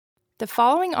The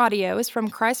following audio is from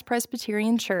Christ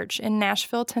Presbyterian Church in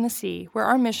Nashville, Tennessee, where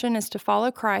our mission is to follow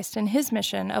Christ in his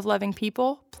mission of loving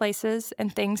people, places,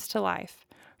 and things to life.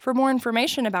 For more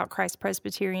information about Christ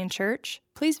Presbyterian Church,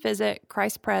 please visit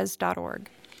christpres.org.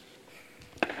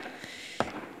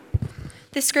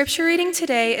 The scripture reading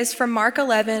today is from Mark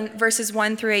 11, verses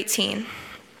 1 through 18.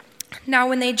 Now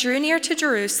when they drew near to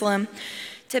Jerusalem,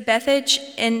 to Bethphage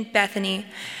and Bethany,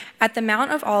 at the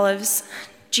Mount of Olives,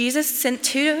 Jesus sent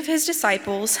two of his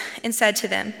disciples and said to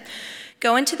them,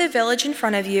 "Go into the village in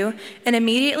front of you, and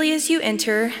immediately as you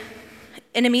enter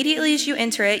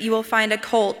it, you will find a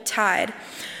colt tied,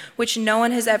 which no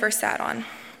one has ever sat on.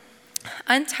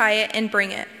 Untie it and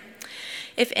bring it.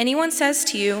 If anyone says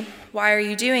to you, 'Why are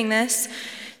you doing this?'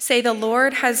 say, 'The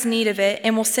Lord has need of it,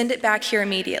 and will send it back here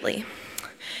immediately.'"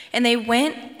 And they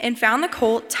went and found the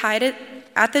colt tied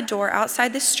at the door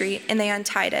outside the street, and they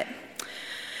untied it.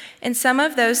 And some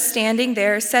of those standing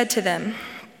there said to them,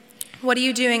 "What are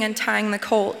you doing untying the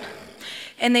colt?"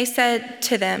 And they said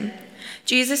to them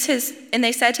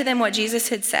what Jesus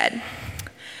had said.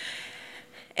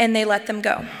 And they let them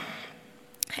go.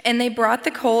 And they brought the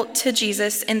colt to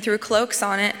Jesus and threw cloaks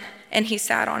on it, and he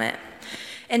sat on it.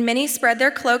 And many spread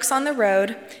their cloaks on the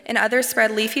road, and others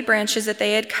spread leafy branches that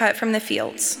they had cut from the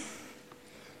fields.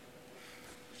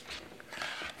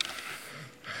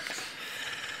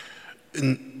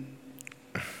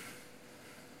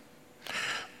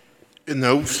 And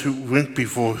those who went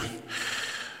before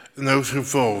and those who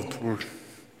followed were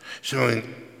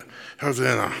shouting,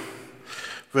 "Hosanna!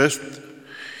 Blessed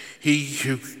he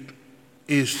who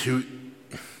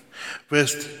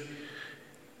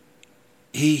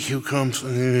comes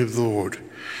in the name of the Lord.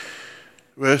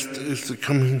 Blessed is the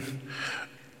coming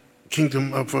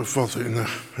kingdom of our Father in the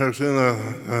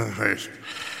Hosanna highest."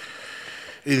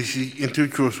 And as he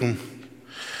entered Jerusalem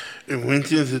and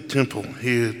went into the temple,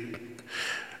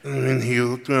 and when he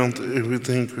looked around,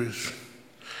 everything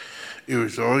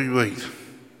was already late.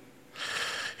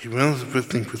 He went out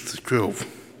visiting with the 12.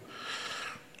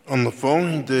 On the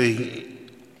following day,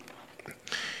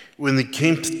 when they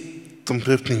came to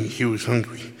Bethany, he was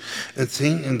hungry, and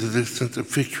seeing in the distance a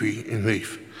fig tree and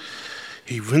leaf,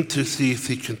 he went to see if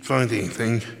he could find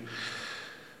anything.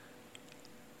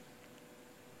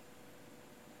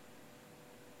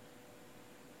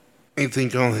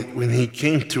 Anything on it. When he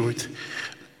came to it,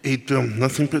 he found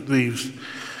nothing but leaves,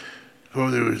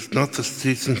 for there was not the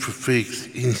season for figs.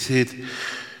 And he said,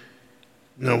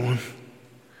 "No one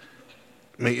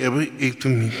may ever eat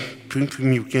from me, drink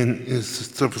from you again," as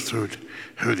the servants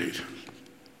heard it.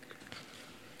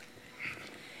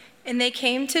 And they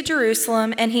came to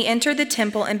Jerusalem, and he entered the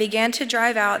temple and began to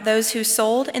drive out those who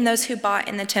sold and those who bought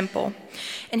in the temple.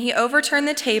 And he overturned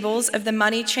the tables of the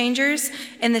money changers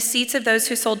and the seats of those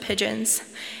who sold pigeons.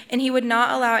 And he would not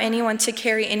allow anyone to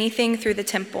carry anything through the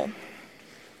temple.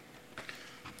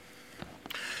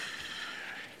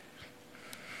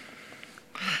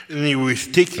 And he was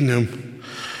taking them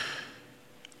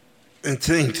and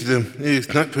saying to them, "It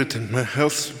is not written, 'My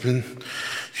house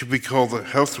should be called a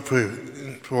house of prayer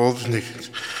for all the nations,'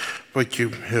 but you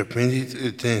have made it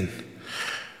a den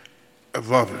of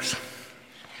robbers."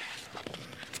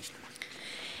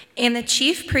 And the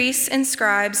chief priests and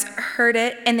scribes heard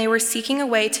it, and they were seeking a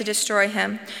way to destroy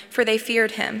him, for they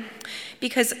feared him,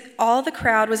 because all the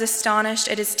crowd was astonished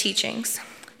at his teachings.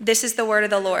 This is the word of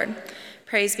the Lord.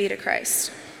 Praise be to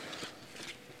Christ.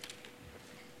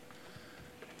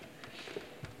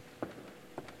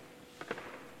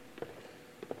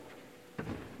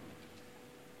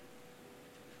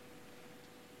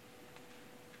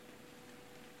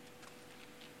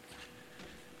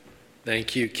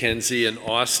 Thank you, Kenzie and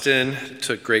Austin. It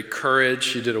took great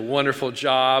courage. You did a wonderful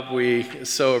job. We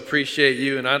so appreciate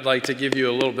you, and I'd like to give you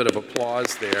a little bit of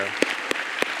applause there.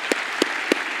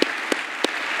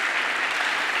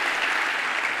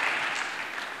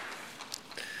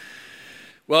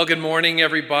 Well, good morning,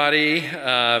 everybody.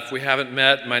 If we haven't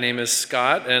met, my name is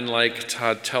Scott, and like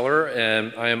Todd Teller,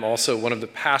 and I am also one of the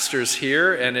pastors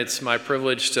here, and it's my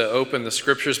privilege to open the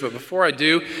scriptures. But before I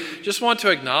do, just want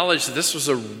to acknowledge that this was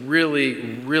a really,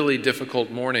 really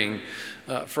difficult morning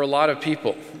for a lot of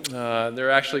people. There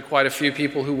are actually quite a few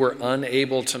people who were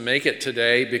unable to make it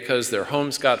today because their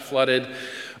homes got flooded,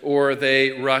 or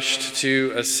they rushed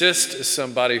to assist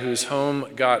somebody whose home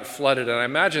got flooded. And I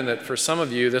imagine that for some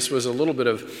of you, this was a little bit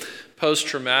of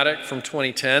post-traumatic from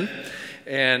 2010.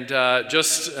 and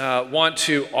just want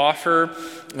to offer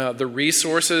the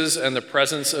resources and the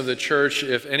presence of the church.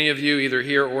 If any of you, either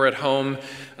here or at home,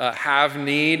 have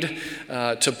need,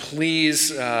 to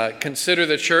please consider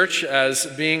the church as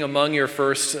being among your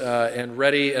first and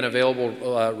ready and available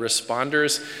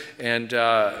responders.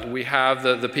 And we have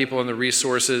the people and the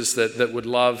resources that would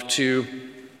love to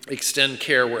extend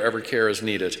care wherever care is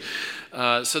needed.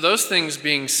 So those things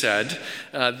being said,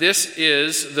 this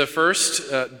is the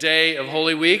first day of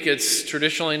Holy Week. It's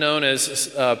traditionally known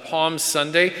as Palm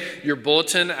Sunday. Your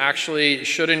bulletin actually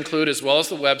should include, as well as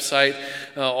the website,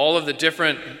 all of the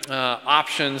different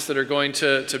options that are going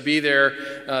to be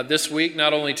there this week,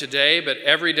 not only today, but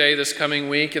every day this coming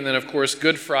week. And then, of course,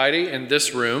 Good Friday in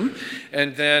this room.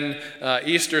 And then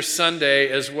Easter Sunday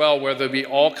as well, where there'll be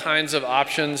all kinds of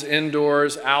options,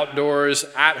 indoors, outdoors,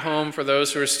 at home for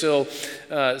those who are still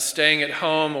staying at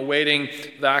home, awaiting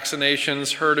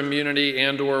vaccinations, herd immunity,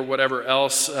 and or whatever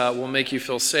else will make you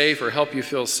feel safe or help you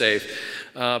feel safe.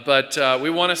 But we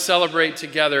want to celebrate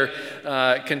together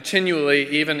continually,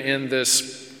 even in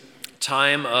this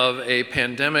time of a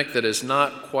pandemic that is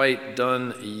not quite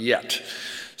done yet.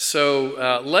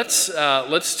 So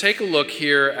let's take a look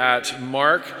here at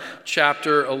Mark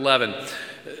chapter 11.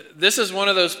 This is one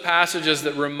of those passages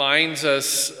that reminds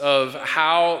us of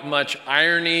how much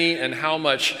irony and how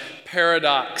much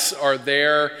paradox are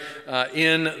there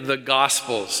in the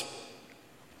Gospels.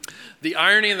 The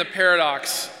irony and the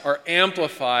paradox are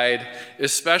amplified,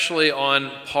 especially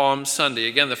on Palm Sunday.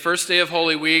 Again, the first day of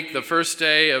Holy Week, the first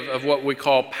day of what we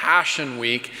call Passion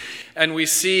Week, and we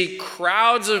see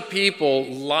crowds of people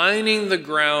lining the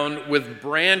ground with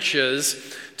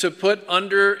branches to put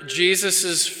under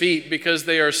Jesus' feet because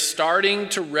they are starting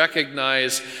to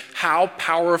recognize how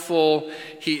powerful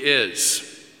he is.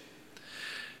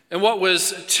 And what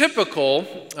was typical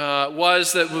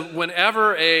was that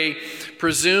whenever a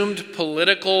presumed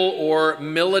political or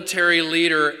military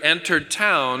leader entered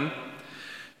town,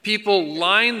 people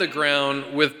lined the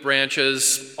ground with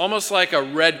branches, almost like a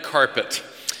red carpet.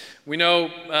 We know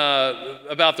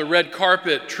about the red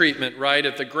carpet treatment, right,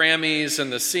 at the Grammys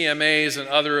and the CMAs and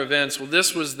other events. Well,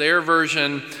 this was their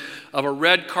version of a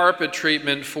red carpet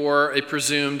treatment for a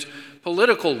presumed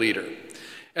political leader.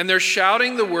 And they're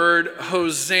shouting the word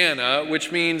Hosanna,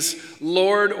 which means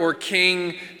Lord or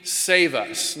King, save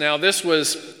us. Now, this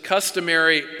was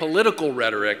customary political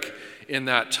rhetoric in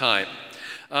that time.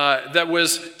 That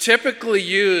was typically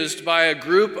used by a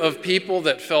group of people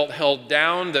that felt held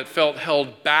down, that felt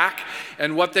held back,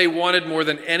 and what they wanted more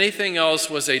than anything else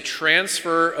was a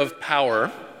transfer of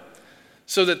power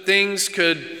so that things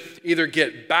could either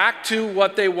get back to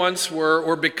what they once were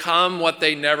or become what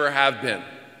they never have been.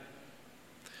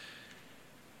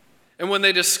 And when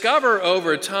they discover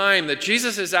over time that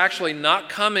Jesus is actually not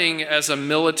coming as a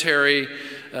military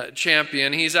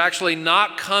champion, he's actually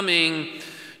not coming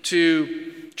to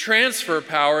transfer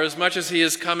power as much as he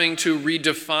is coming to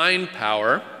redefine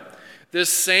power, this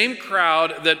same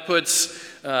crowd that puts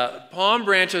palm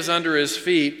branches under his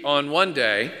feet on one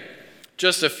day,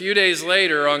 just a few days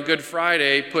later on Good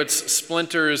Friday, puts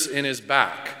splinters in his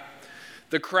back.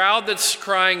 The crowd that's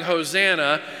crying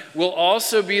Hosanna will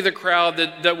also be the crowd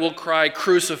that will cry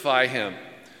crucify him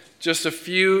just a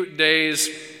few days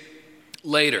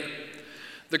later.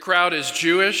 The crowd is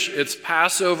Jewish, it's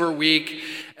Passover week,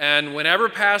 and whenever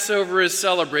Passover is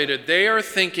celebrated, they are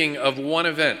thinking of one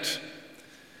event,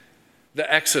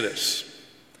 the Exodus.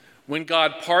 When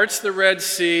God parts the Red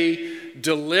Sea,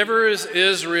 delivers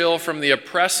Israel from the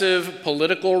oppressive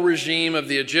political regime of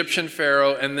the Egyptian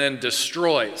Pharaoh, and then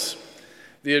destroys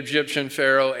the Egyptian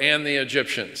Pharaoh and the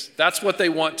Egyptians. That's what they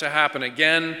want to happen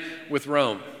again with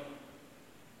Rome.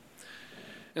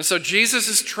 And so Jesus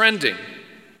is trending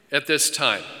at this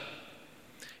time.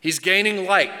 He's gaining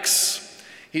likes.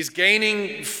 He's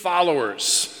gaining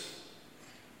followers.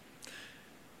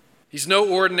 He's no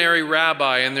ordinary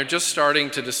rabbi, and they're just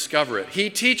starting to discover it. He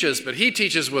teaches, but he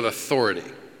teaches with authority,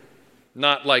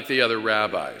 not like the other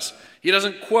rabbis. He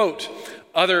doesn't quote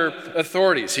other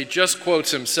authorities. He just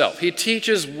quotes himself. He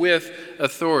teaches with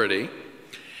authority,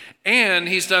 and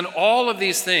he's done all of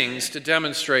these things to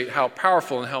demonstrate how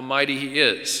powerful and how mighty he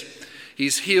is.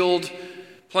 He's healed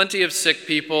plenty of sick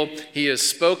people. He has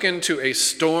spoken to a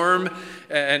storm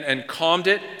and calmed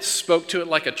it, spoke to it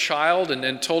like a child, and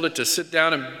then told it to sit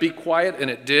down and be quiet, and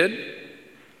it did.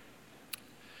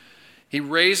 He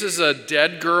raises a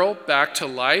dead girl back to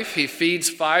life. He feeds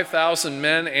 5,000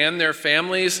 men and their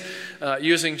families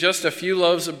using just a few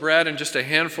loaves of bread and just a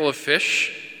handful of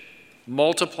fish,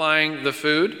 multiplying the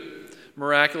food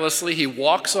miraculously. He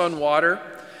walks on water.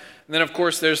 And then, of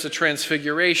course, there's the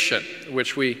transfiguration,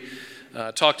 which we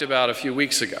talked about a few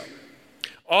weeks ago.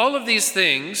 All of these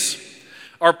things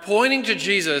are pointing to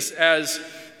Jesus as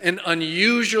an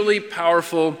unusually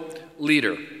powerful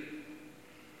leader.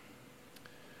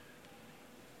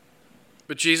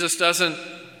 But Jesus doesn't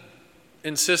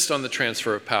insist on the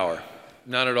transfer of power,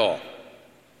 not at all.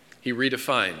 He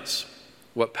redefines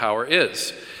what power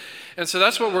is. And so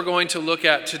that's what we're going to look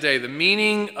at today. The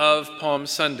meaning of Palm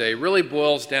Sunday really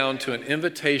boils down to an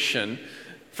invitation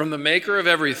from the maker of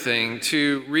everything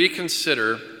to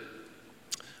reconsider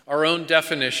our own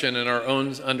definition and our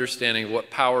own understanding of what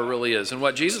power really is. And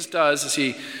what Jesus does is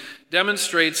he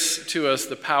demonstrates to us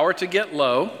the power to get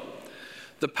low,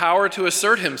 the power to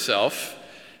assert himself,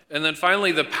 and then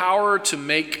finally the power to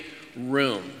make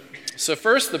room. So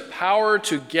first, the power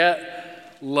to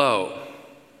get low.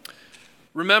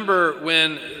 Remember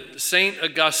when St.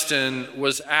 Augustine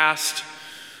was asked,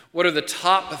 what are the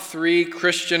top 3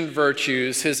 Christian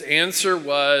virtues? His answer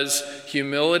was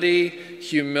humility,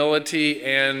 humility,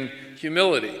 and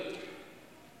humility.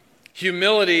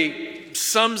 Humility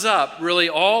sums up really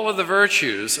all of the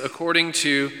virtues according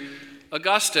to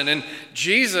Augustine. And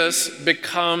Jesus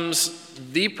becomes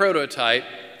the prototype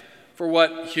for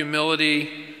what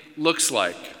humility looks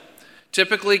like.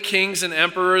 Typically, kings and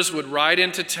emperors would ride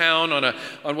into town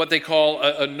on what they call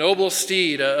a noble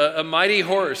steed, a mighty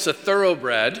horse, a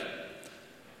thoroughbred,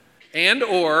 and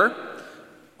or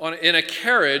in a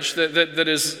carriage that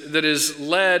is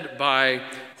led by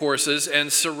horses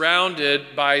and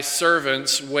surrounded by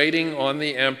servants waiting on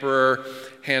the emperor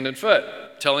hand and foot,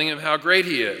 telling him how great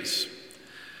he is.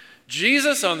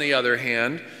 Jesus, on the other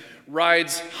hand,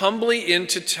 rides humbly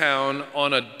into town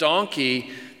on a donkey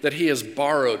that he has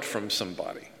borrowed from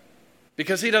somebody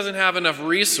because he doesn't have enough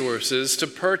resources to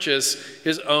purchase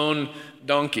his own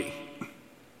donkey.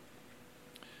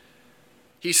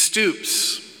 He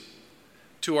stoops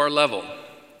to our level.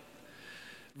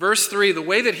 Verse 3, the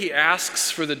way that he asks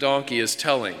for the donkey is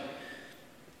telling.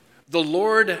 The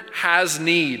Lord has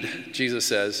need, Jesus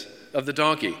says, of the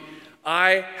donkey.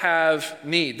 I have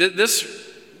need. This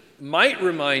might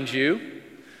remind you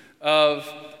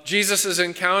of Jesus'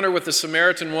 encounter with the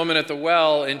Samaritan woman at the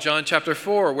well in John chapter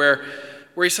 4, where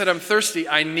he said, I'm thirsty,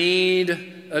 I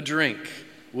need a drink.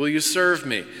 Will you serve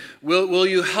me? Will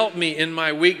you help me in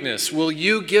my weakness? Will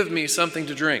you give me something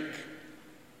to drink?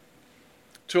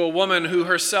 To a woman who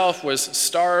herself was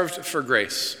starved for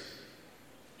grace.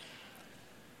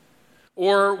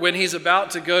 Or when he's about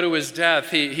to go to his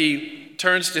death, he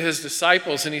turns to his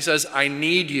disciples and he says, I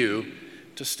need you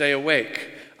to stay awake.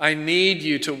 I need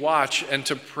you to watch and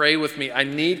to pray with me. I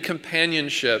need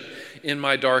companionship in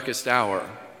my darkest hour.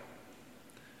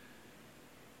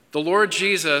 The Lord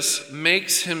Jesus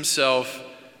makes himself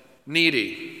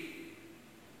needy.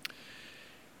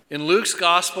 In Luke's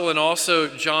gospel and also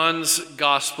John's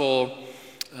gospel,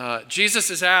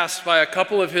 Jesus is asked by a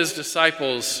couple of his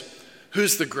disciples,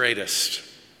 who's the greatest?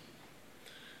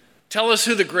 Tell us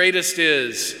who the greatest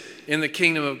is in the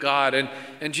kingdom of God.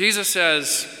 And Jesus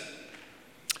says,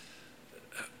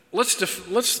 let's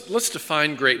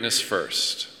define greatness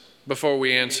first before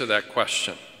we answer that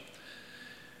question.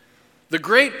 The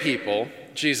great people,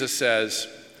 Jesus says,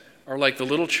 are like the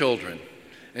little children.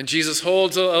 And Jesus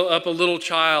holds up a little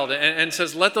child and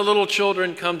says, let the little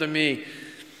children come to me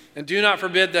and do not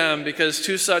forbid them, because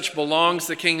to such belongs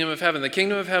the kingdom of heaven. The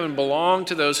kingdom of heaven belongs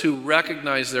to those who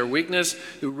recognize their weakness,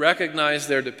 who recognize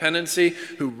their dependency,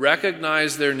 who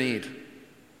recognize their need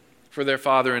for their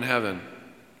Father in heaven.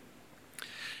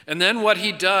 And then what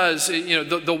he does,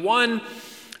 the one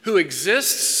who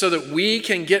exists so that we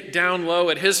can get down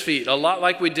low at his feet, a lot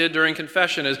like we did during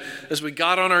confession, as we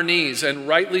got on our knees, and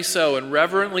rightly so and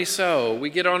reverently so.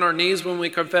 We get on our knees when we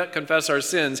confess our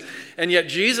sins, and yet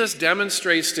Jesus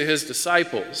demonstrates to his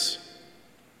disciples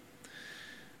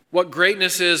what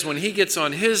greatness is when he gets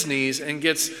on his knees and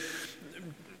gets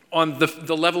on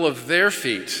the level of their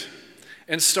feet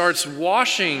and starts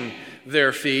washing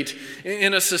their feet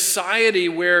in a society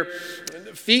where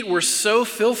feet were so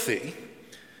filthy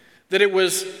that it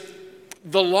was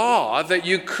the law that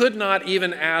you could not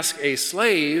even ask a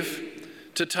slave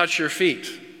to touch your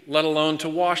feet, let alone to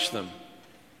wash them.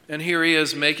 And here he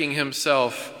is making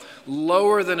himself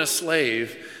lower than a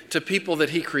slave to people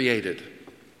that he created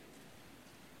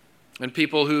and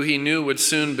people who he knew would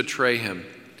soon betray him.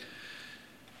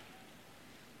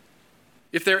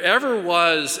 If there ever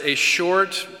was a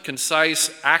short,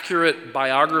 concise, accurate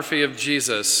biography of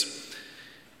Jesus,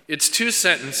 it's 2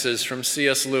 sentences from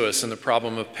C.S. Lewis in The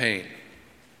Problem of Pain.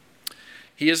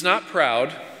 He is not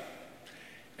proud,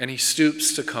 and he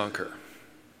stoops to conquer.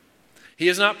 He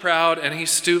is not proud, and he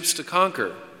stoops to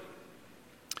conquer.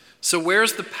 So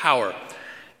where's the power?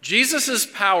 Jesus'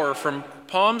 power from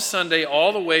Palm Sunday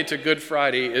all the way to Good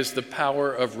Friday is the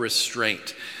power of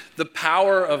restraint, the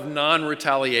power of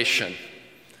non-retaliation,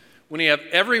 when he had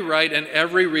every right and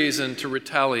every reason to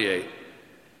retaliate,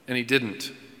 and he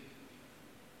didn't.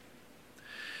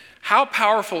 How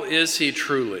powerful is he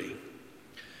truly?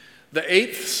 The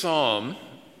 8th Psalm,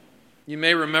 you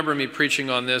may remember me preaching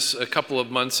on this a couple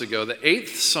of months ago. The 8th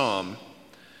Psalm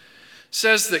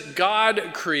says that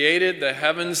God created the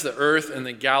heavens, the earth, and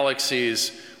the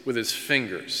galaxies with his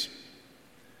fingers.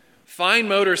 Fine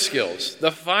motor skills, the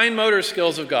fine motor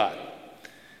skills of God.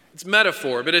 It's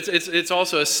metaphor, but it's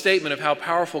also a statement of how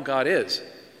powerful God is.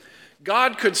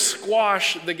 God could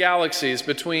squash the galaxies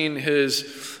between his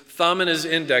thumb and his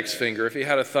index finger if he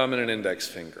had a thumb and an index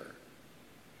finger.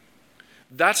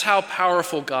 That's how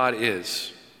powerful God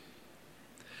is.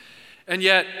 And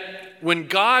yet, when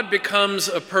God becomes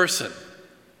a person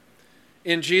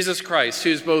in Jesus Christ,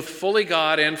 who's both fully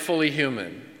God and fully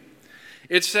human,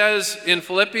 it says in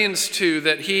Philippians 2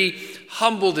 that he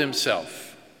humbled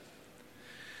himself,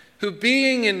 who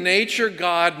being in nature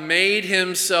God made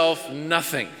himself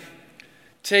nothing,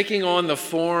 taking on the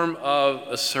form of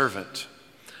a servant,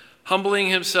 humbling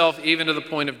himself even to the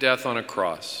point of death on a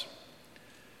cross.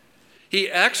 He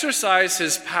exercised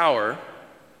his power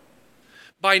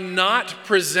by not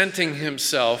presenting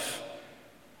himself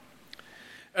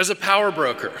as a power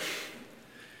broker.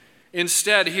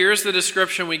 Instead, here's the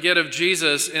description we get of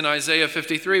Jesus in Isaiah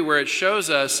 53, where it shows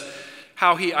us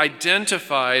how he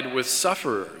identified with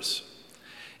sufferers.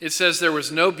 It says there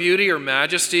was no beauty or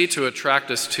majesty to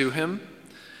attract us to him,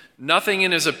 nothing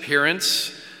in his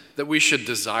appearance that we should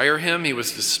desire him. He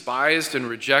was despised and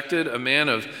rejected, a man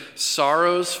of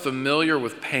sorrows, familiar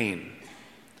with pain.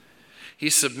 He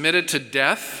submitted to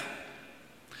death.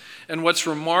 And what's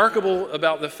remarkable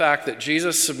about the fact that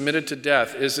Jesus submitted to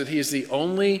death is that he's the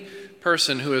only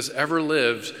person who has ever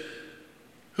lived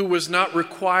who was not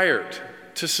required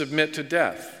to submit to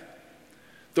death.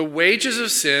 The wages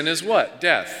of sin is what?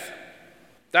 Death.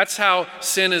 That's how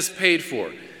sin is paid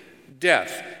for.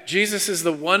 Death. Jesus is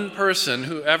the one person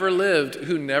who ever lived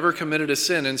who never committed a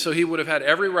sin, and so he would have had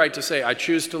every right to say, I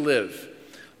choose to live,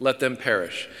 let them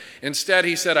perish. Instead,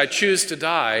 he said, I choose to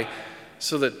die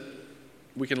so that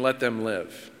we can let them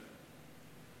live.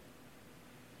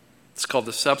 It's called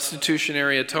the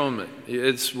substitutionary atonement.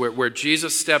 It's where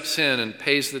Jesus steps in and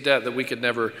pays the debt that we could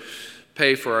never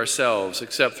pay for ourselves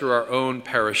except through our own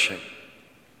perishing.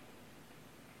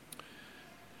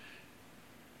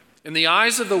 In the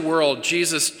eyes of the world,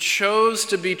 Jesus chose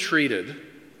to be treated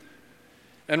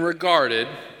and regarded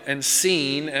and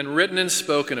seen and written and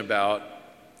spoken about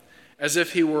as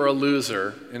if he were a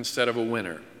loser instead of a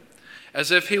winner, as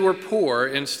if he were poor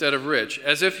instead of rich,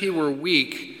 as if he were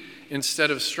weak instead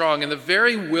of strong. And the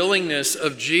very willingness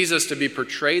of Jesus to be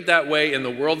portrayed that way in the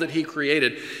world that he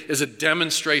created is a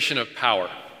demonstration of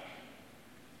power.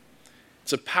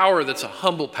 It's a power that's a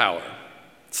humble power.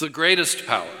 It's the greatest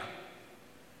power.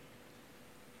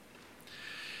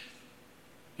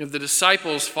 The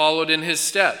disciples followed in his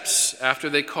steps after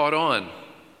they caught on.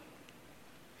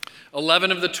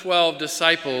 11 of the 12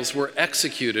 disciples were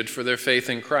executed for their faith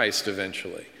in Christ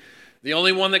eventually. The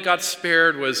only one that got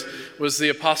spared was the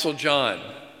Apostle John,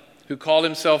 who called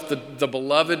himself the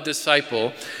beloved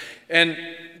disciple. And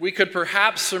we could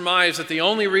perhaps surmise that the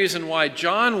only reason why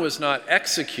John was not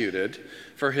executed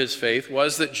for his faith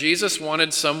was that Jesus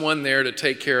wanted someone there to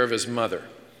take care of his mother.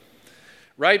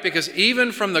 Right? Because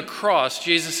even from the cross,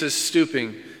 Jesus is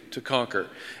stooping to conquer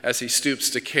as he stoops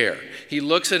to care. He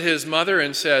looks at his mother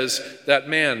and says, that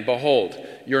man, behold,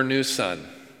 your new son.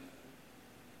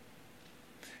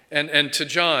 And to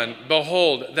John,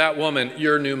 behold, that woman,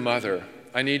 your new mother.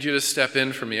 I need you to step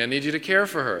in for me. I need you to care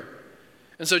for her.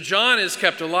 And so John is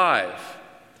kept alive,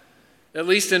 at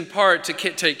least in part to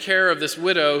take care of this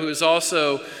widow who's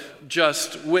also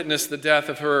just witnessed the death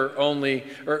of her only,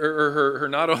 or her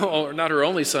not her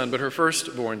only son, but her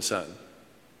firstborn son.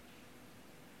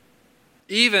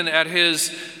 Even at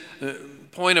his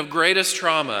point of greatest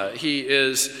trauma, he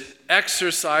is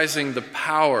exercising the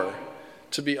power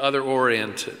to be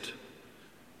other-oriented,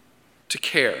 to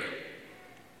care.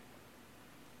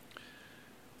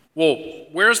 Well,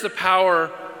 where's the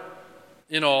power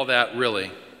in all that,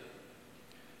 really?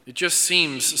 It just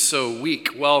seems so weak.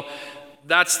 Well,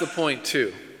 that's the point,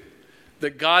 too.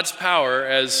 That God's power,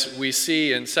 as we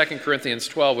see in 2 Corinthians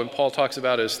 12, when Paul talks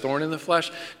about his thorn in the flesh,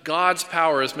 God's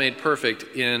power is made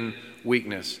perfect in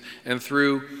weakness and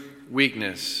through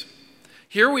weakness.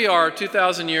 Here we are,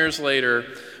 2,000 years later,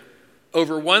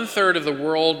 over 1/3 of the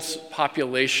world's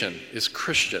population is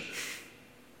Christian.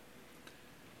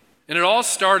 And it all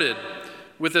started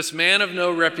with this man of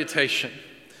no reputation.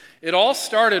 It all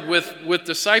started with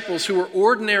disciples who were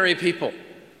ordinary people,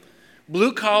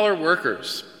 blue-collar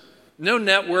workers, no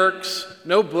networks,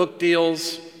 no book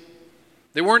deals.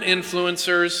 They weren't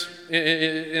influencers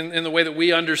in the way that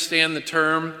we understand the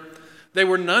term. They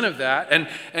were none of that,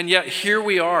 and yet here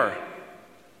we are.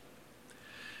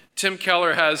 Tim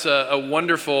Keller has a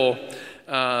wonderful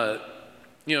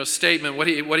statement, what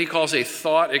he calls a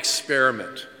thought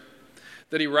experiment,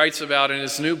 that he writes about in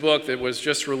his new book that was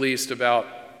just released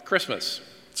about Christmas.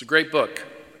 It's a great book.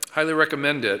 Highly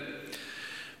recommend it.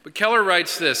 But Keller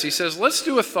writes this. He says, let's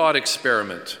do a thought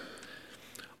experiment.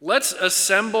 Let's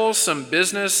assemble some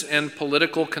business and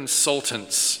political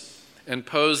consultants and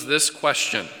pose this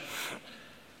question.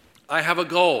 I have a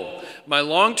goal. My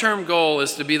long-term goal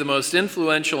is to be the most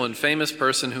influential and famous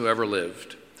person who ever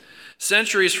lived.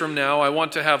 Centuries from now, I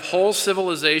want to have whole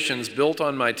civilizations built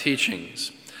on my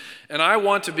teachings. And I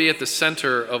want to be at the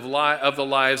center of the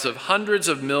lives of hundreds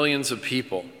of millions of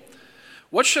people.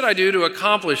 What should I do to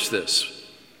accomplish this?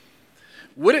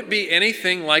 Would it be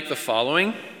anything like the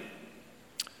following?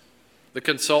 The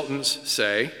consultants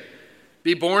say,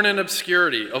 be born in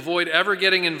obscurity. Avoid ever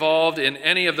getting involved in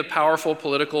any of the powerful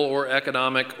political or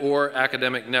economic or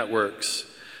academic networks.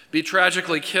 Be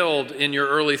tragically killed in your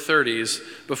early 30s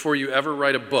before you ever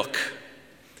write a book.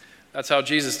 That's how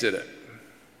Jesus did it.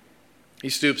 He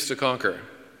stoops to conquer.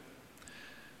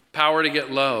 Power to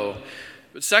get low.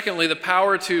 But secondly, the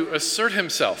power to assert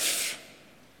himself.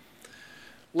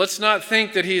 Let's not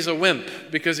think that he's a wimp,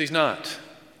 because he's not.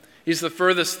 He's the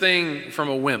furthest thing from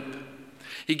a wimp.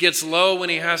 He gets low when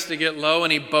he has to get low,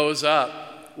 and he bows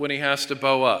up when he has to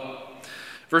bow up.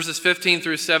 Verses 15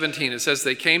 through 17, it says,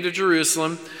 they came to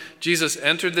Jerusalem. Jesus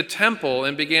entered the temple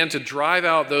and began to drive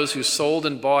out those who sold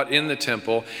and bought in the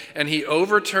temple, and he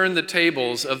overturned the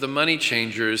tables of the money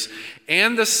changers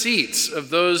and the seats of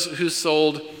those who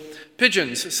sold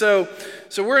pigeons. So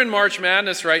we're in March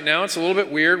Madness right now. It's a little bit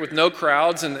weird with no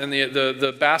crowds and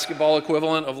the basketball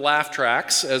equivalent of laugh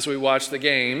tracks as we watch the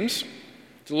games.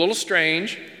 It's a little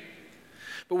strange.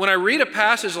 But when I read a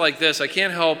passage like this, I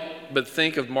can't help but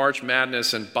think of March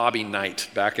Madness and Bobby Knight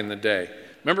back in the day.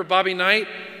 Remember Bobby Knight?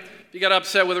 If you got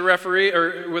upset with a referee,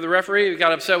 you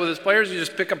got upset with his players, you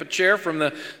just pick up a chair from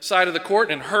the side of the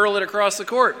court and hurl it across the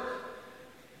court.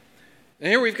 And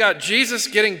here we've got Jesus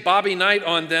getting Bobby Knight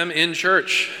on them in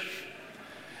church.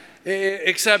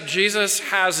 Except Jesus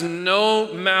has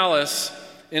no malice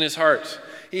in his heart.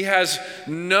 He has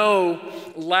no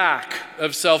lack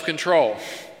of self-control.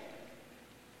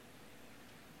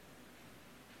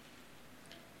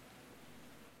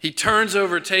 He turns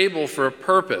over a table for a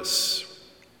purpose.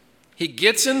 He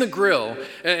gets in the grill,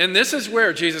 and this is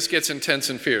where Jesus gets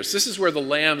intense and fierce. This is where the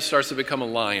lamb starts to become a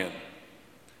lion.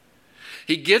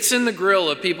 He gets in the grill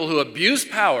of people who abuse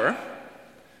power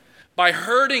by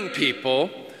hurting people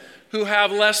who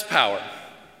have less power.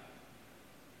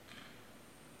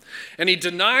 And he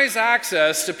denies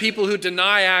access to people who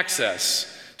deny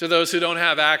access to those who don't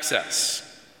have access.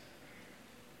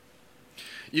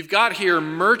 You've got here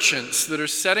merchants that are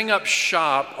setting up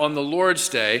shop on the Lord's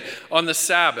Day, on the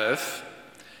Sabbath,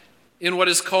 in what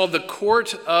is called the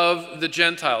court of the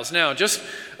Gentiles. Now, just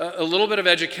a little bit of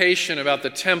education about the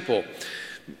temple.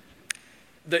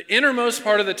 The innermost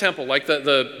part of the temple, like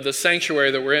the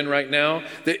sanctuary that we're in right now,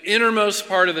 the innermost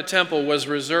part of the temple was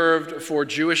reserved for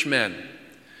Jewish men.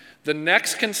 The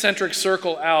next concentric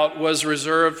circle out was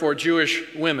reserved for Jewish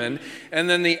women, and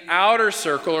then the outer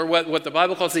circle, or what the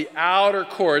Bible calls the outer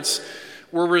courts,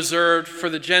 were reserved for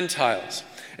the Gentiles.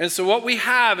 And so what we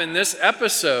have in this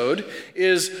episode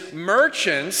is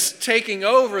merchants taking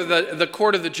over the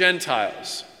court of the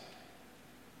Gentiles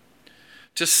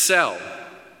to sell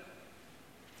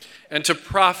and to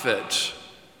profit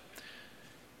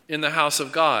in the house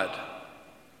of God.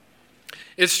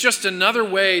 It's just another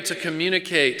way to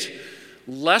communicate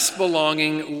less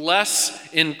belonging,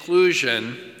 less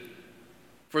inclusion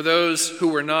for those who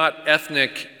were not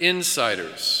ethnic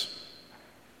insiders.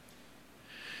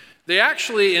 They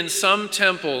actually, in some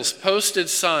temples, posted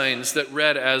signs that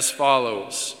read as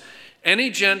follows: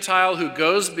 any Gentile who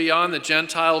goes beyond the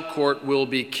Gentile court will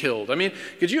be killed. I mean,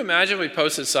 could you imagine if we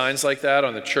posted signs like that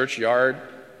on the church yard?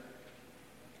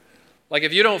 Like,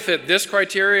 if you don't fit this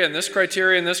criteria and this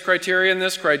criteria and this criteria and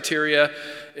this criteria,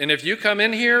 and if you come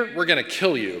in here, we're going to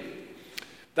kill you.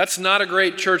 That's not a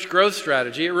great church growth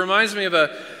strategy. It reminds me of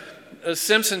a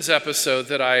Simpsons episode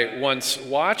that I once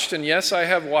watched, and yes, I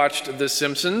have watched The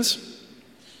Simpsons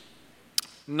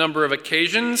a number of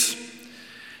occasions,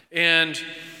 and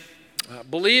I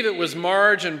believe it was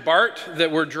Marge and Bart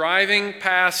that were driving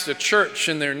past a church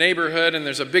in their neighborhood, and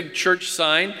there's a big church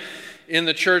sign in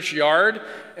the churchyard,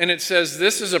 and it says,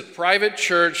 "This is a private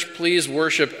church, please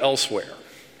worship elsewhere."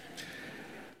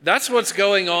 That's what's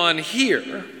going on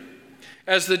here,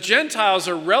 as the Gentiles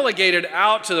are relegated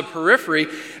out to the periphery,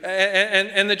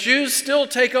 and the Jews still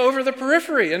take over the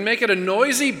periphery and make it a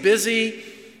noisy, busy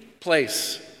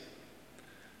place.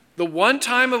 The one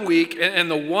time a week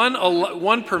and the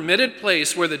one permitted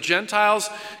place where the Gentiles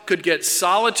could get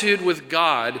solitude with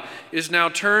God is now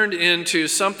turned into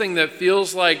something that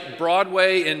feels like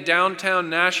Broadway in downtown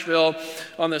Nashville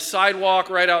on the sidewalk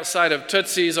right outside of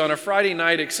Tootsie's on a Friday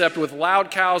night, except with loud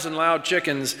cows and loud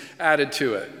chickens added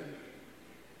to it.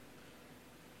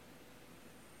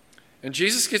 And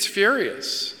Jesus gets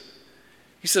furious.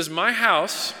 He says, "My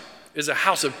house is a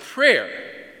house of prayer.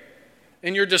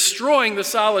 And you're destroying the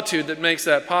solitude that makes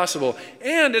that possible.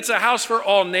 And it's a house for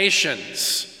all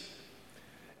nations.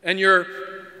 And you're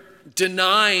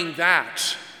denying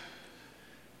that."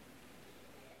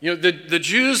 You know, the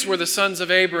Jews were the sons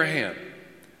of Abraham,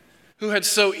 who had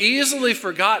so easily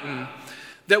forgotten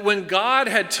that when God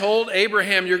had told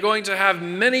Abraham, "You're going to have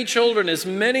many children, as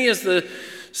many as the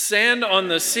sand on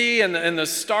the sea and the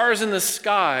stars in the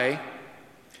sky,"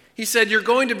 he said, "You're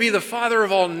going to be the father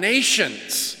of all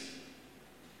nations."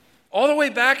 All the way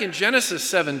back in Genesis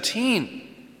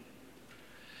 17.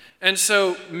 And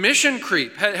so mission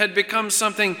creep had become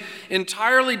something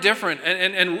entirely different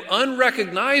and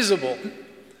unrecognizable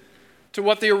to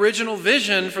what the original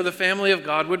vision for the family of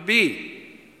God would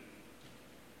be.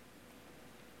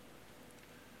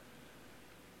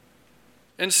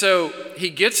 And so he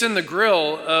gets in the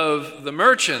grill of the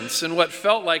merchants, and what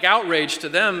felt like outrage to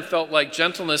them felt like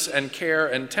gentleness and care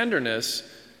and tenderness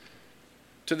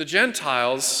to the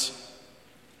Gentiles,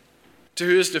 to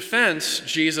whose defense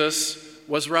Jesus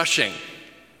was rushing.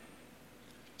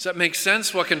 Does that make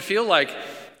sense? What can feel like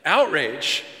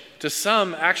outrage to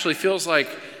some actually feels like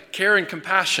care and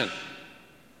compassion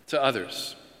to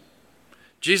others.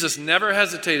 Jesus never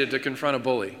hesitated to confront a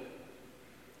bully,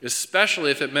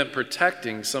 especially if it meant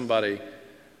protecting somebody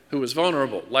who was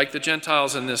vulnerable, like the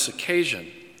Gentiles in this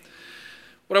occasion.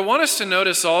 What I want us to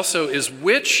notice also is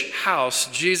which house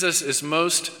Jesus is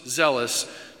most zealous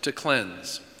to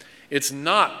cleanse. It's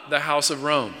not the house of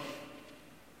Rome.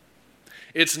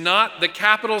 It's not the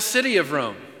capital city of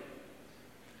Rome.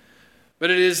 But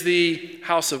it is the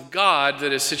house of God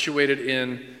that is situated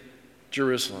in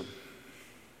Jerusalem.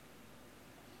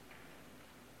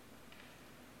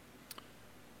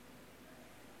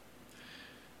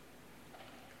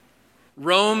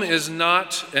 Rome is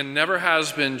not and never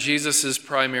has been Jesus'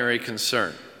 primary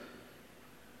concern.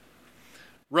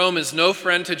 Rome is no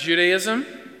friend to Judaism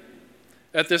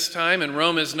at this time, and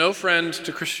Rome is no friend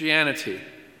to Christianity.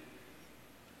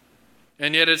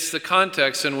 And yet it's the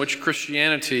context in which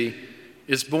Christianity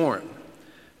is born.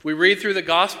 If we read through the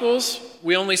Gospels,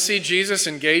 we only see Jesus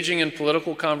engaging in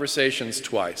political conversations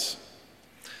twice.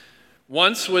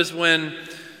 Once was when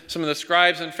some of the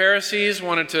scribes and Pharisees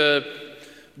wanted to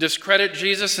discredit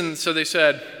Jesus, and so they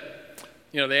said,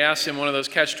 they asked him one of those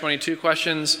catch-22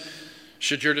 questions: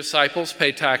 should your disciples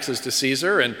pay taxes to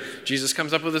Caesar? And Jesus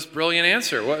comes up with this brilliant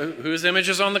answer. Whose image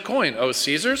is on the coin? Oh,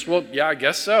 Caesar's? Well, yeah, I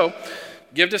guess so.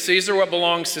 Give to Caesar what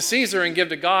belongs to Caesar and give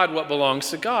to God what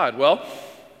belongs to God. Well,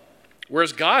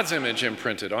 where's God's image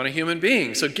imprinted? On a human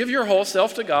being. So give your whole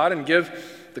self to God and give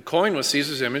the coin with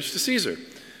Caesar's image to Caesar.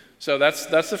 So that's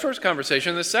the first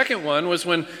conversation. The second one was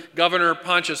when Governor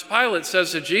Pontius Pilate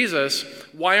says to Jesus,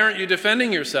 "Why aren't you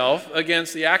defending yourself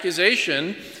against the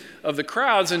accusation of the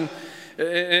crowds?"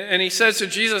 And he says to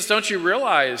Jesus, "Don't you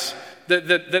realize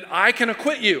that I can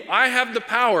acquit you? I have the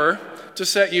power to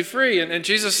set you free." And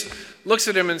Jesus looks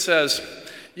at him and says,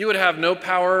 "You would have no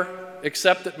power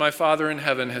except that my Father in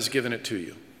heaven has given it to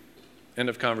you." End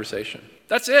of conversation.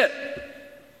 That's it.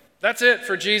 That's it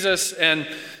for Jesus and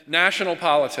national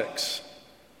politics.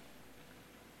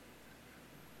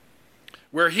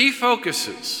 Where he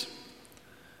focuses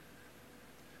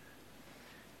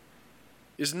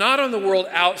is not on the world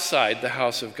outside the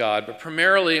house of God, but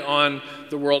primarily on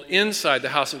the world inside the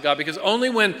house of God, because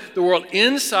only when the world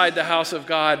inside the house of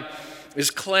God is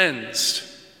cleansed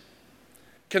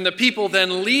can the people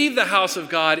then leave the house of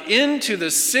God into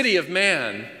the city of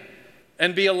man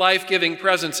and be a life-giving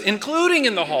presence, including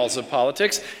in the halls of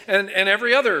politics and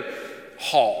every other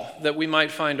hall that we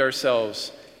might find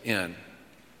ourselves in.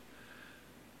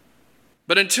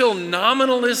 But until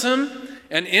nominalism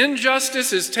and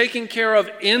injustice is taken care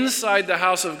of inside the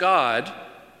house of God,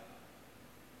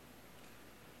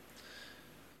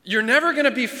 you're never going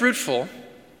to be fruitful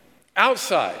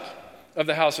outside of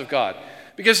the house of God,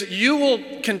 because you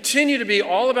will continue to be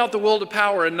all about the will to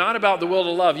power and not about the will to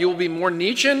love. You will be more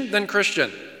Nietzschean than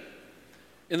Christian.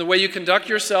 in the way you conduct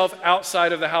yourself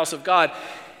outside of the house of God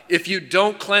if you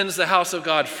don't cleanse the house of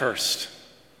God first.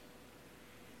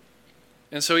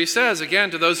 And so he says,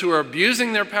 again, to those who are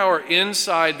abusing their power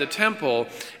inside the temple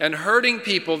and hurting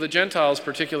people, the Gentiles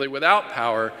particularly, without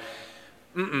power,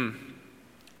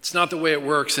 it's not the way it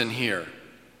works in here.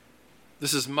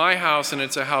 This is my house, and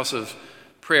it's a house of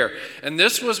prayer. And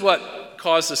this was what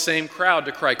caused the same crowd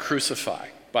to cry, "Crucify,"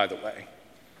 by the way,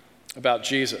 about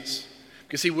Jesus.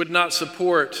 Because he would not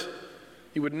support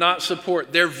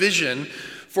their vision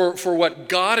for what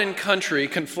God and country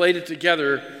conflated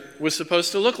together was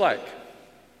supposed to look like.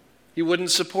 He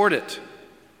wouldn't support it.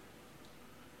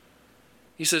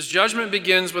 He says, judgment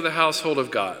begins with the household of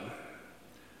God.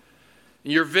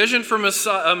 Your vision for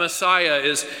a Messiah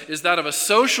is that of a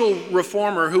social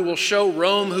reformer who will show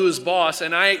Rome who's boss,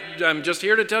 and I'm just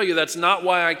here to tell you that's not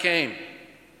why I came.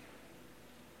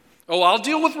 Oh, I'll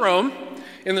deal with Rome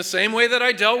in the same way that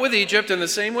I dealt with Egypt, in the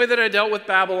same way that I dealt with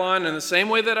Babylon, in the same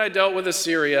way that I dealt with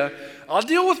Assyria. I'll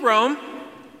deal with Rome.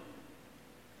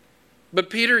 But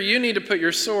Peter, you need to put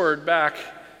your sword back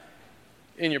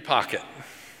in your pocket.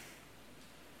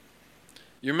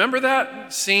 You remember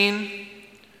that scene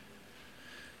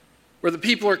where the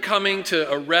people are coming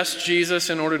to arrest Jesus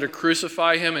in order to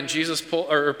crucify him, and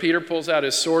Peter pulls out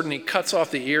his sword and he cuts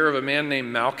off the ear of a man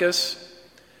named Malchus.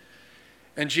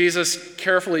 And Jesus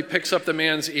carefully picks up the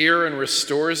man's ear and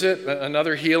restores it,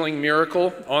 another healing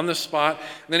miracle on the spot.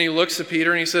 And then he looks at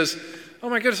Peter and he says, "Oh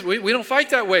my goodness, we don't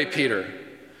fight that way, Peter.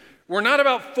 We're not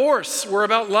about force, we're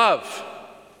about love.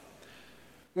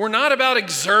 We're not about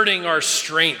exerting our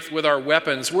strength with our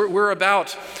weapons. We're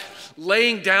about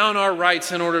laying down our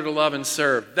rights in order to love and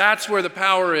serve. That's where the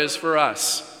power is for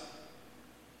us.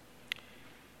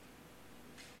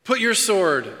 Put your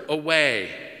sword away.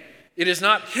 It is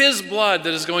not his blood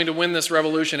that is going to win this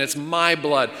revolution. It's my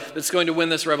blood that's going to win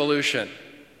this revolution."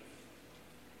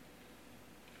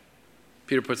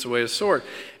 Peter puts away his sword.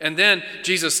 And then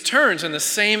Jesus turns in the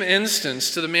same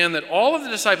instance to the man that all of the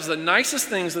disciples, the nicest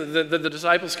things that the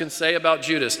disciples can say about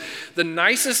Judas, the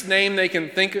nicest name they can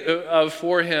think of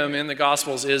for him in the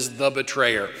Gospels is the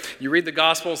betrayer. You read the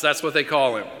Gospels, that's what they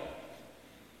call him.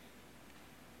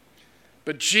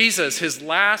 But Jesus, his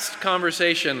last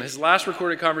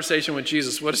recorded conversation with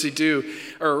Jesus, what does he do?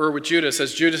 Or with Judas,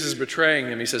 as Judas is betraying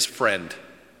him, he says, "Friend,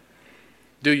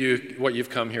 do you what you've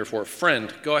come here for?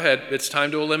 Friend, go ahead. It's time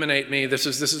to eliminate me. This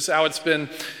is how it's been,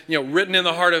 written in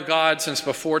the heart of God since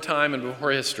before time and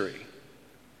before history.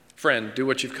 Friend, do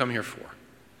what you've come here for."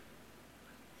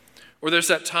 Or there's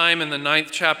that time in the 9th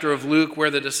chapter of Luke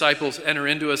where the disciples enter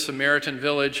into a Samaritan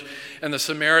village, and the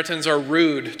Samaritans are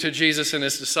rude to Jesus and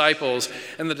his disciples,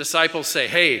 and the disciples say,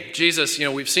 "Hey, Jesus,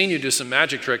 we've seen you do some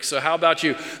magic tricks, so how about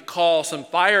you call some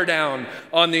fire down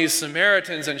on these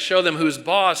Samaritans and show them who's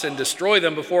boss and destroy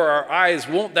them before our eyes?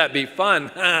 Won't that be fun?"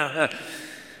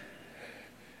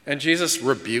 And Jesus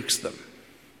rebukes them.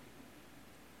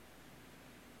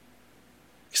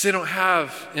 Because they don't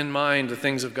have in mind the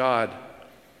things of God.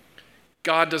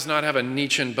 God does not have a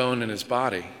Nietzschean bone in his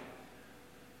body.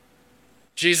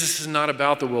 Jesus is not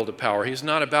about the will to power. He's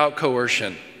not about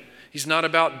coercion. He's not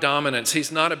about dominance.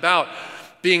 He's not about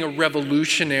being a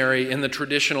revolutionary in the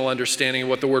traditional understanding of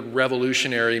what the word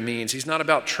revolutionary means. He's not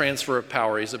about transfer of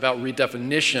power. He's about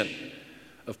redefinition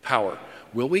of power.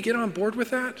 Will we get on board with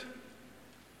that?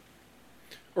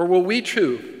 Or will we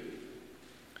too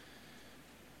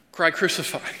cry,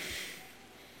 "Crucify"?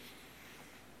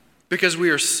 Because we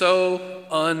are so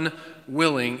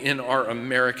unwilling in our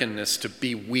Americanness to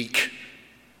be weak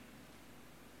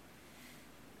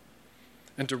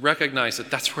and to recognize that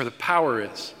that's where the power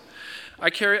is. I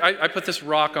put this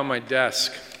rock on my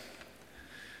desk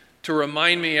to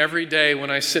remind me every day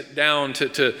when I sit down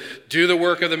to do the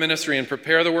work of the ministry and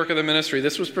prepare the work of the ministry.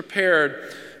 This was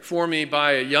prepared for me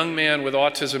by a young man with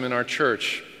autism in our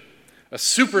church, a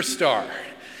superstar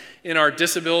in our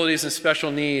disabilities and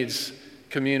special needs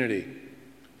community.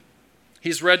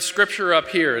 He's read scripture up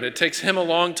here, and it takes him a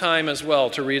long time as well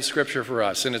to read scripture for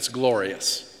us, and it's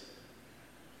glorious.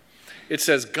 It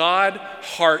says, "God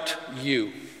heart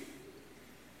you."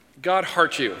 God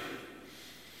heart you.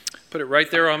 Put it right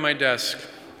there on my desk.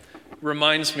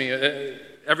 Reminds me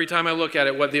every time I look at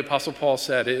it what the Apostle Paul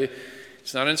said.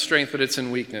 It's not in strength, but it's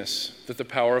in weakness that the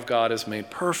power of God is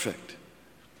made perfect.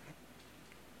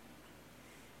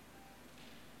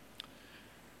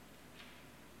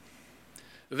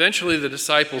 Eventually, the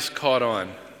disciples caught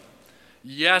on.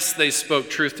 Yes, they spoke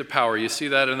truth to power. You see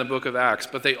that in the book of Acts,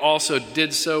 but they also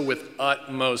did so with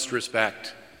utmost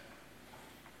respect.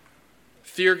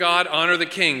 Fear God, honor the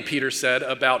king, Peter said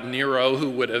about Nero, who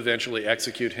would eventually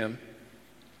execute him.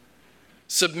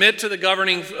 Submit to the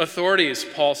governing authorities,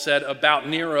 Paul said about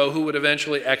Nero, who would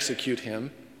eventually execute him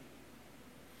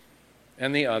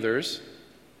and the others.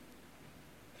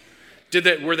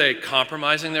 Were they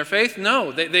compromising their faith?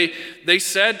 No. They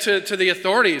said to the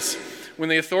authorities, when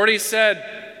the authorities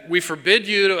said, we forbid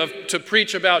you to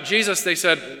preach about Jesus, they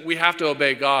said, we have to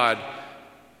obey God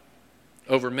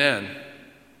over men.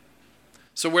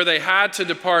 So where they had to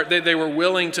depart, they were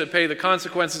willing to pay the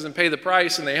consequences and pay the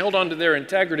price, and they held on to their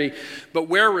integrity. But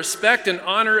where respect and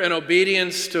honor and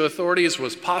obedience to authorities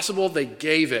was possible, they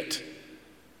gave it.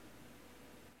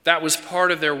 That was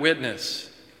part of their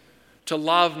witness, to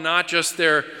love not just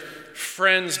their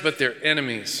friends, but their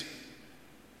enemies.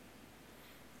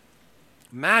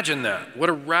 Imagine that. What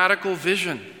a radical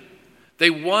vision.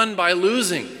 They won by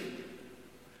losing.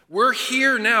 We're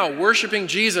here now worshiping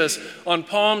Jesus on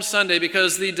Palm Sunday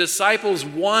because the disciples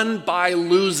won by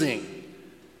losing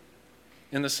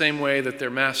in the same way that their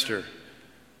master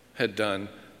had done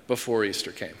before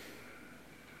Easter came.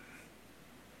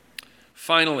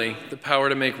 Finally, the power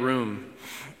to make room.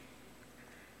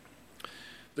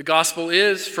 The gospel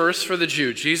is first for the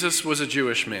Jew. Jesus was a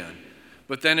Jewish man,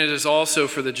 but then it is also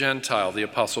for the Gentile, the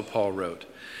Apostle Paul wrote.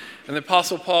 And the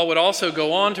Apostle Paul would also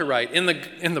go on to write in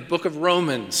the book of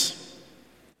Romans,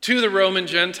 to the Roman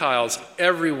Gentiles,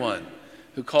 everyone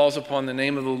who calls upon the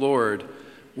name of the Lord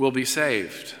will be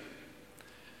saved.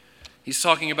 He's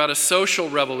talking about a social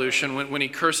revolution when he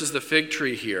curses the fig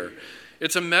tree here.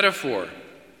 It's a metaphor.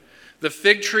 The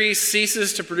fig tree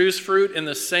ceases to produce fruit in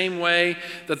the same way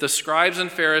that the scribes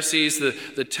and Pharisees,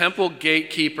 the temple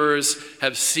gatekeepers,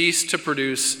 have ceased to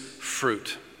produce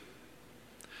fruit.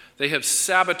 They have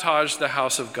sabotaged the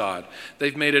house of God.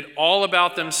 They've made it all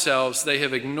about themselves. They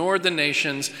have ignored the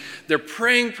nations. They're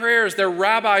praying prayers. Their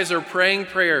rabbis are praying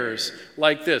prayers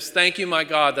like this. Thank you, my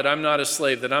God, that I'm not a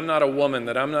slave, that I'm not a woman,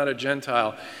 that I'm not a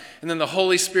Gentile. And then the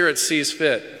Holy Spirit sees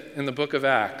fit in the book of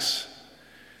Acts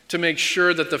to make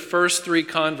sure that the first 3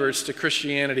 converts to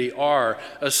Christianity are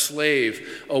a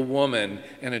slave, a woman,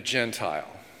 and a Gentile.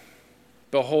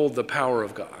 Behold the power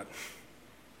of God.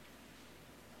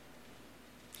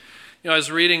 You know, I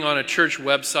was reading on a church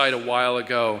website a while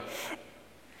ago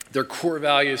their core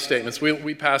value statements.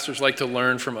 We pastors like to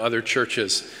learn from other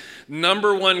churches.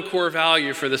 Number 1 core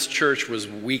value for this church was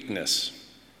weakness.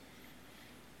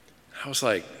 I was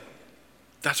like,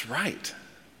 that's right.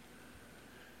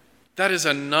 That is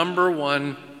a number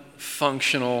 1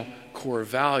 functional core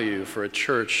value for a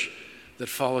church that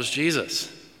follows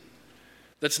Jesus.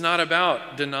 That's not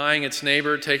about denying its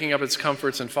neighbor, taking up its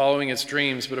comforts and following its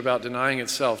dreams, but about denying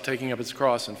itself, taking up its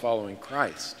cross and following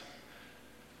Christ.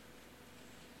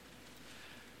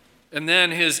 And then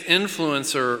his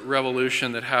influencer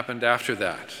revolution that happened after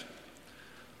that,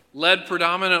 led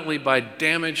predominantly by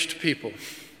damaged people.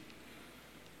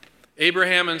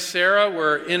 Abraham and Sarah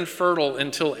were infertile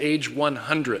until age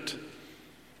 100.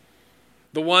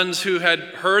 The ones who had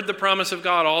heard the promise of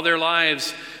God all their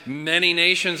lives, many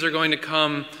nations are going to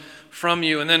come from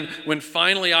you. And then when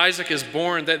finally Isaac is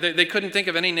born, they couldn't think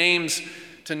of any names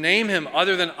to name him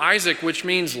other than Isaac, which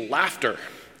means laughter.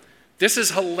 This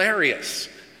is hilarious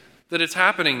that it's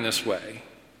happening this way.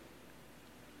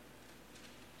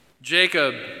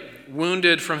 Jacob,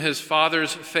 wounded from his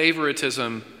father's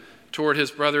favoritism toward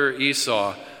his brother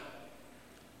Esau,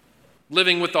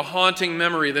 living with the haunting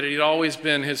memory that he'd always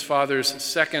been his father's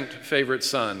second favorite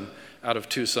son out of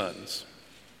 2 sons.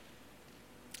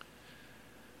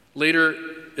 Later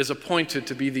is appointed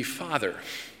to be the father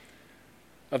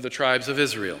of the tribes of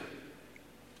Israel.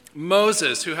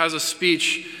 Moses, who has a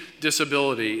speech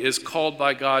disability, is called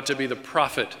by God to be the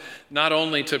prophet, not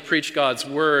only to preach God's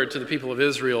word to the people of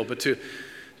Israel, but to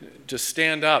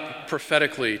stand up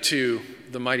prophetically to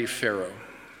the mighty Pharaoh.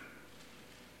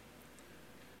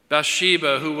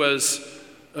 Bathsheba, who was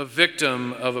a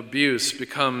victim of abuse,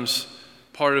 becomes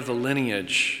part of the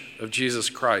lineage of Jesus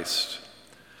Christ.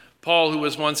 Paul, who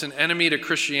was once an enemy to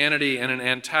Christianity and an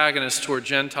antagonist toward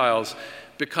Gentiles,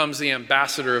 becomes the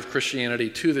ambassador of Christianity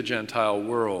to the Gentile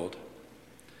world.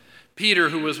 Peter,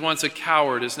 who was once a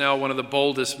coward, is now one of the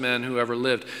boldest men who ever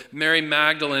lived. Mary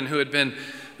Magdalene, who had been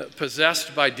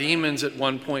possessed by demons at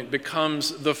one point,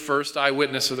 becomes the first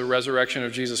eyewitness of the resurrection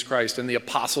of Jesus Christ and the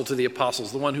apostle to the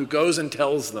apostles, the one who goes and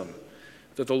tells them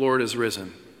that the Lord is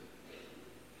risen.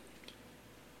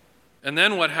 And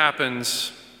then what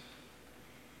happens?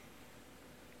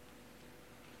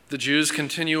 The Jews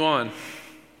continue on.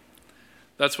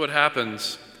 That's what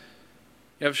happens.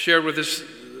 I've shared this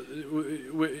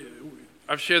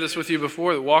with you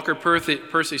before, that Walker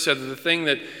Percy said that the thing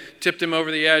that tipped him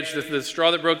over the edge, the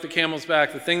straw that broke the camel's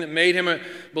back, the thing that made him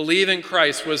believe in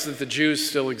Christ was that the Jews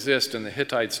still exist and the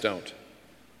Hittites don't.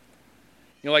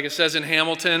 You know, like it says in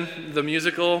Hamilton, the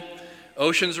musical,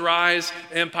 oceans rise,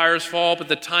 empires fall, but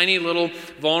the tiny little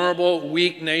vulnerable,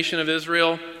 weak nation of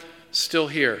Israel, still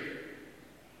here.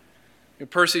 You know,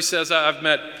 Percy says, I've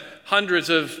met hundreds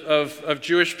of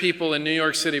Jewish people in New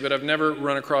York City, but I've never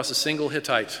run across a single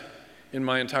Hittite in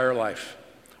my entire life.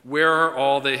 Where are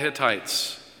all the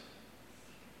Hittites?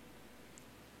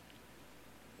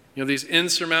 You know, these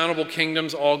insurmountable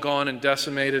kingdoms all gone and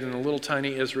decimated, and the little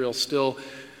tiny Israel still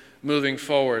moving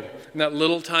forward. And that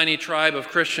little tiny tribe of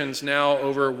Christians now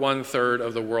over 1/3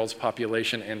 of the world's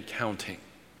population and counting.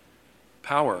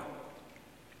 Power.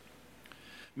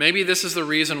 Maybe this is the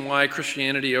reason why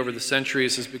Christianity over the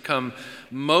centuries has become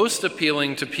most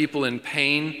appealing to people in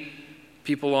pain,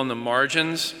 people on the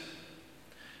margins,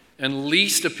 and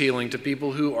least appealing to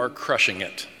people who are crushing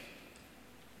it.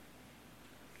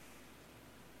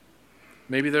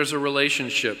 Maybe there's a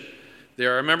relationship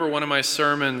there. I remember one of my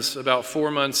sermons about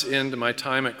 4 months into my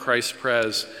time at Christ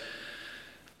Pres,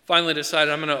 finally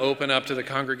decided I'm going to open up to the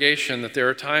congregation that there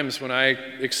are times when I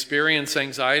experience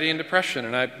anxiety and depression,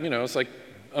 and it's like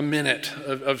a minute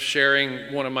of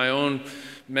sharing one of my own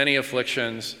many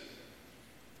afflictions.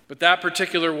 But that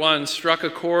particular one struck a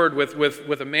chord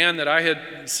with a man that I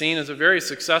had seen as a very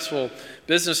successful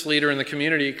business leader in the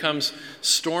community. He comes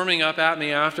storming up at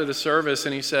me after the service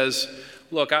and he says,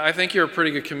 "Look, I think you're a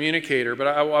pretty good communicator, but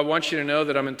I want you to know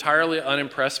that I'm entirely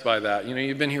unimpressed by that. You know,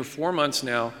 you've been here 4 months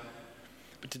now,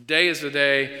 but today is the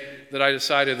day that I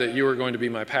decided that you were going to be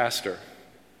my pastor.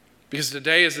 Because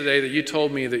today is the day that you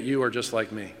told me that you are just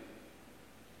like me."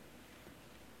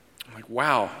 I'm like,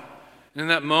 wow. And in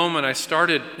that moment, I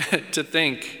started to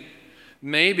think,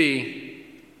 maybe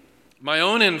my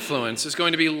own influence is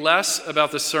going to be less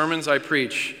about the sermons I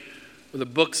preach or the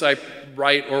books I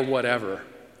write or whatever,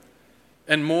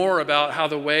 and more about how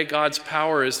the way God's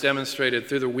power is demonstrated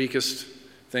through the weakest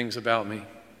things about me.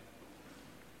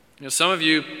 You know, some of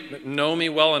you know me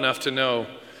well enough to know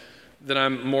that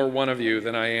I'm more one of you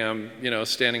than I am,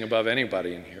 standing above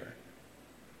anybody in here.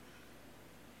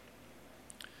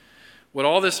 What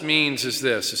all this means is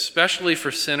this, especially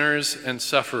for sinners and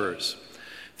sufferers: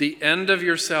 the end of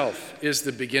yourself is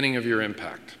the beginning of your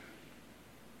impact.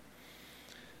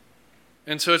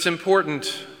 And so it's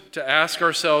important to ask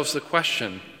ourselves the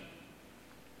question,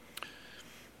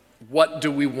 what do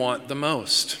we want the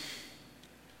most?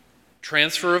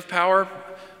 Transfer of power?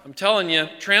 I'm telling you,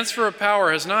 transfer of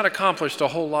power has not accomplished a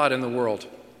whole lot in the world.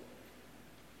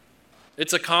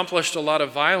 It's accomplished a lot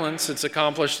of violence. It's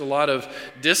accomplished a lot of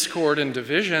discord and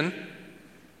division.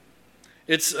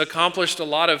 It's accomplished a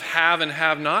lot of have and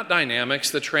have not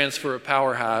dynamics that transfer of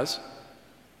power has.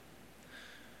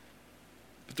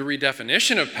 But the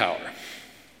redefinition of power,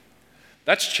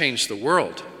 that's changed the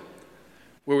world,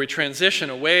 where we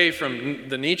transition away from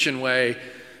the Nietzschean way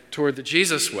toward the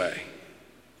Jesus way,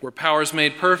 where power is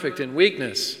made perfect in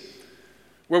weakness,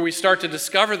 where we start to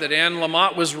discover that Anne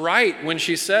Lamott was right when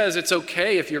she says it's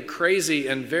okay if you're crazy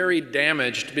and very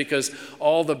damaged because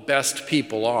all the best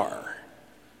people are.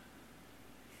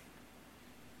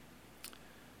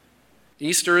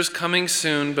 Easter is coming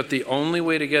soon, but the only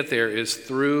way to get there is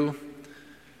through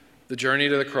the journey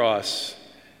to the cross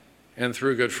and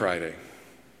through Good Friday.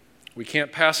 We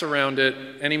can't pass around it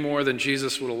any more than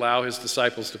Jesus would allow his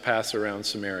disciples to pass around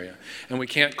Samaria. And we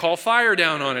can't call fire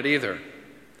down on it either,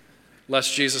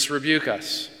 lest Jesus rebuke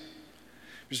us.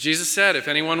 Because Jesus said, if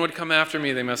anyone would come after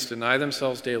me, they must deny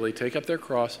themselves daily, take up their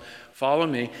cross, follow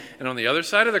me. And on the other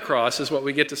side of the cross is what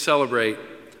we get to celebrate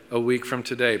a week from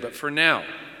today. But for now,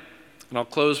 and I'll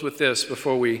close with this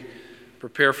before we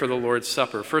prepare for the Lord's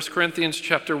Supper. 1 Corinthians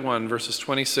chapter 1, verses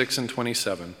 26 and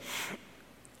 27.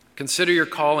 Consider your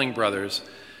calling, brothers.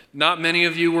 Not many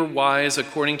of you were wise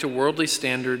according to worldly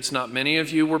standards. Not many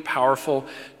of you were powerful.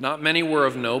 Not many were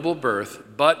of noble birth.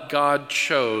 But God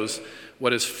chose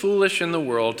what is foolish in the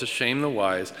world to shame the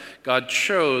wise. God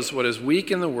chose what is weak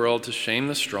in the world to shame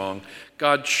the strong.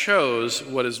 God chose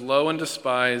what is low and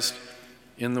despised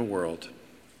in the world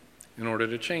in order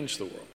to change the world.